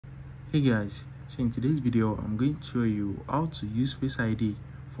Hey guys, so in today's video I'm going to show you how to use Face ID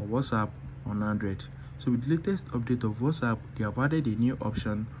for WhatsApp on Android. So with the latest update of WhatsApp, they have added a new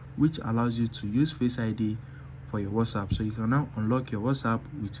option which allows you to use Face ID for your WhatsApp. So you can now unlock your WhatsApp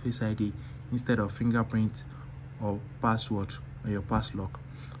with Face ID instead of fingerprint or password or your passlock.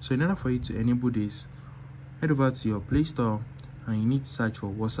 So in order for you to enable this, head over to your Play Store and you need to search for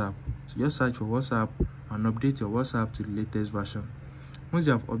WhatsApp. So just search for WhatsApp and update your WhatsApp to the latest version. Once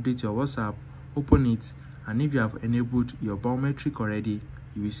you have updated your WhatsApp, open it, and if you have enabled your biometric already,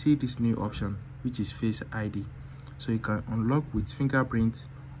 you will see this new option which is Face ID. So you can unlock with fingerprint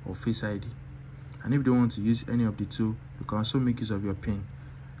or Face ID. And if you don't want to use any of the two, you can also make use of your PIN.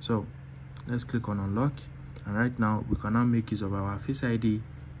 So let's click on unlock, and right now we can now make use of our Face ID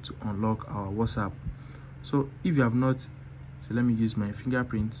to unlock our WhatsApp. So if you have not, let me use my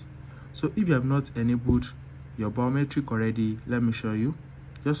fingerprint. So if you have not enabled your biometric already, let me show you.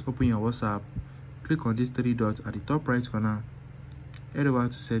 Just open your WhatsApp, click on these three dots at the top right corner, head over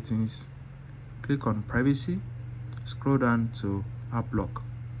to settings, click on privacy, scroll down to app lock.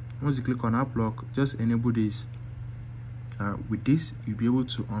 Once you click on app lock, just enable this. With this, you'll be able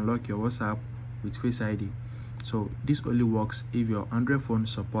to unlock your WhatsApp with Face ID. So this only works if your Android phone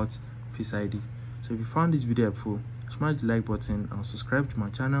supports Face ID. So if you found this video helpful, smash the like button and subscribe to my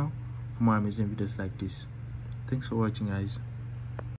channel for more amazing videos like this. Thanks for watching, guys.